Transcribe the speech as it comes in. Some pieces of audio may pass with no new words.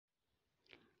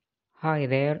Hi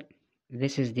there,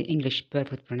 this is the English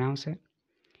Perfect Pronouncer.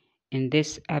 In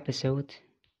this episode,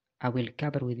 I will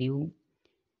cover with you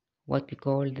what we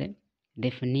call the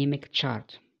phonemic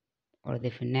chart or the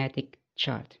phonetic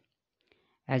chart.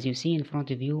 As you see in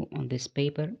front of you on this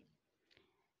paper,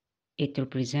 it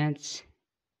represents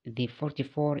the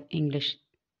 44 English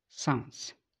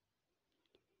sounds.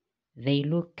 They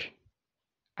look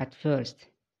at first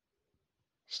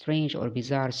strange or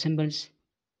bizarre symbols,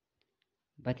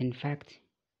 but in fact,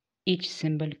 each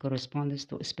symbol corresponds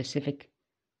to a specific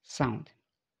sound.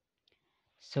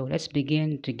 So let's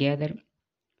begin together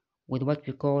with what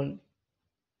we call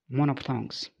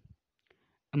monophthongs.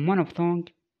 A monophthong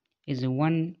is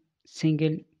one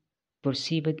single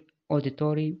perceived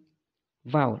auditory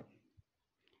vowel,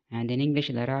 and in English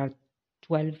there are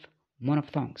 12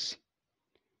 monophthongs.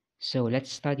 So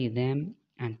let's study them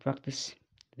and practice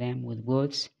them with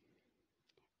words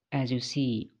as you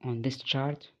see on this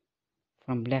chart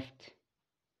from left.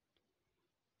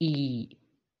 E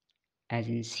as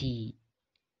in see,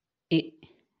 I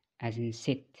as in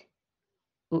sit,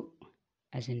 U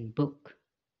as in book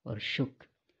or shook,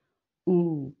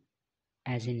 U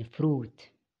as in fruit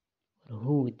or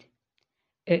hood,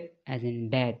 I as in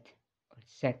bed or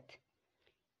set,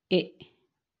 I,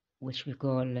 which we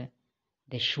call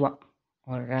the schwa,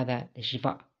 or rather the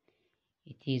shva.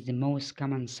 It is the most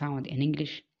common sound in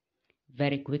English,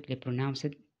 very quickly pronounced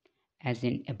as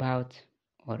in about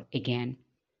or again.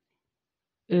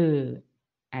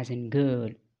 As in girl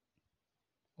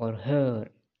or her.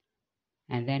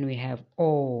 And then we have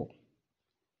O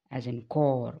as in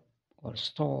core or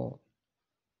store.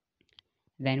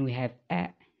 Then we have A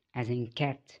as in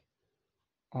cat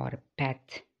or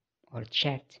pet or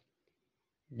chat.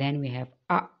 Then we have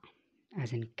A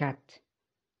as in cat,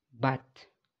 but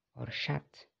or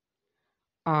shut.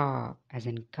 A as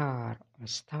in car or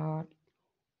star.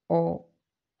 O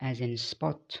as in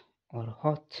spot or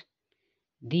hot.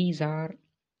 These are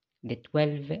the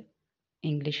 12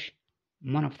 English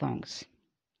monophthongs.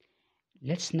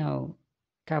 Let's now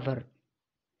cover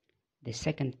the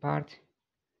second part,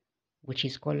 which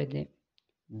is called the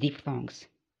diphthongs.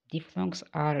 Diphthongs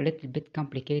are a little bit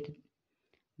complicated,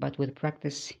 but with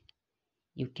practice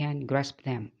you can grasp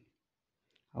them.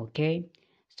 Okay,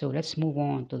 so let's move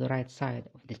on to the right side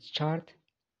of this chart,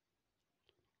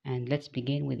 and let's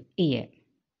begin with ear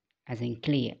as in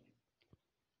clear,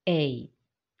 A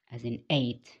as in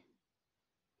eight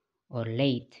or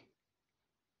late,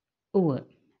 U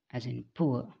as in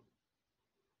poor,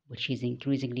 which is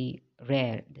increasingly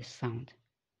rare, this sound,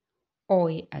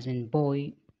 Oi as in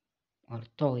boy or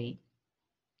toy,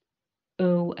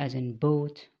 O as in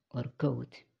boat or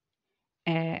goat,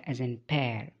 A as in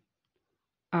pear,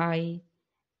 I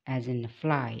as in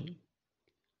fly,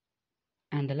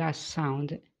 and the last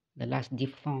sound, the last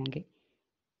diphthong,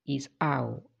 is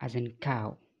ow as in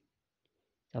cow.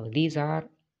 So these are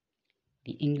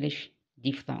the English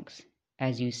diphthongs.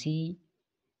 As you see,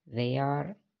 they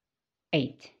are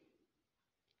eight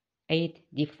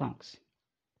diphthongs.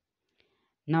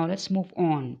 Now let's move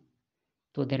on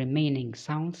to the remaining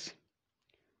sounds,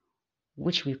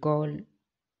 which we call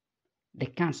the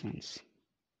consonants,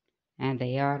 and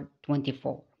they are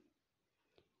 24.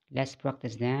 Let's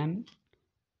practice them.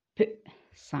 P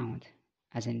sound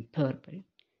as in purple,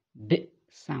 B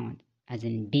sound as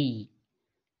in bee,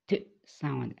 T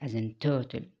sound as in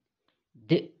turtle,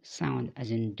 D sound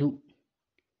as in do,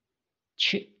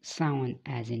 Ch sound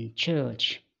as in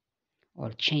church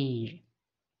or change,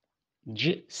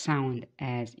 J sound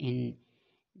as in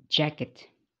jacket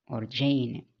or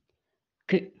Jane,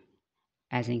 K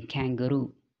as in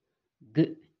kangaroo,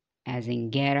 G as in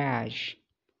garage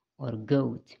or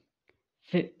goat,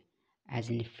 F as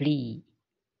in flea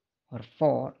or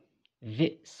for,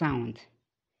 V sound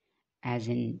as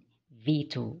in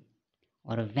veto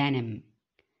or venom,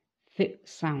 Th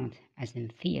sound as in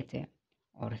theater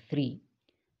or three,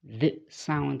 The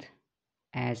sound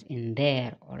as in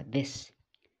there or this,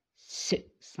 S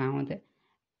sound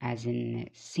as in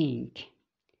sink,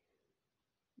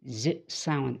 Z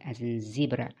sound as in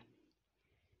zebra,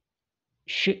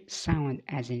 Sh sound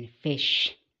as in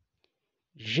fish,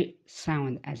 J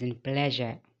sound as in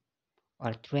pleasure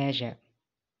or treasure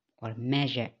or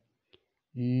measure,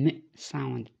 M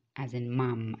sound as in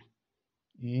mum,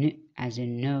 N as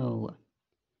in no,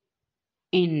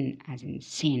 N as in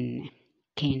sin,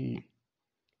 kin,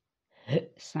 H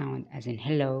sound as in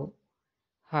hello,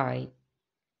 hi,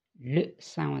 L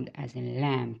sound as in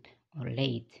lamp or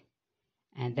late,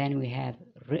 and then we have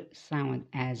R sound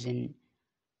as in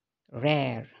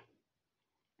rare,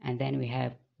 and then we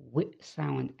have W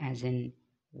sound as in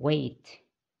wait,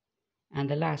 and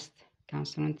the last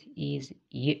consonant is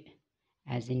Y,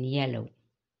 as in yellow.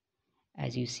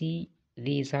 As you see,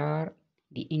 these are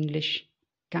the English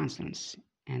consonants,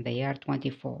 and they are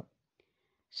 24.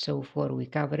 So far we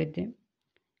covered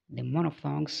the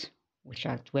monophthongs, which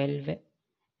are 12,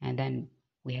 and then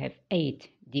we have 8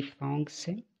 diphthongs,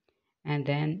 and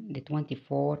then the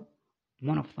 24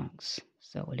 monophthongs.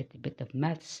 So a little bit of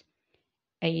maths.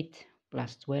 8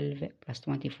 plus 12 plus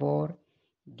 24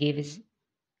 gives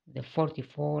the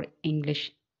 44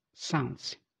 English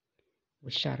sounds,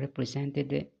 which are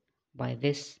represented by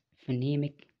this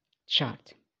phonemic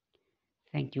chart.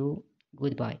 Thank you.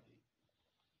 Goodbye.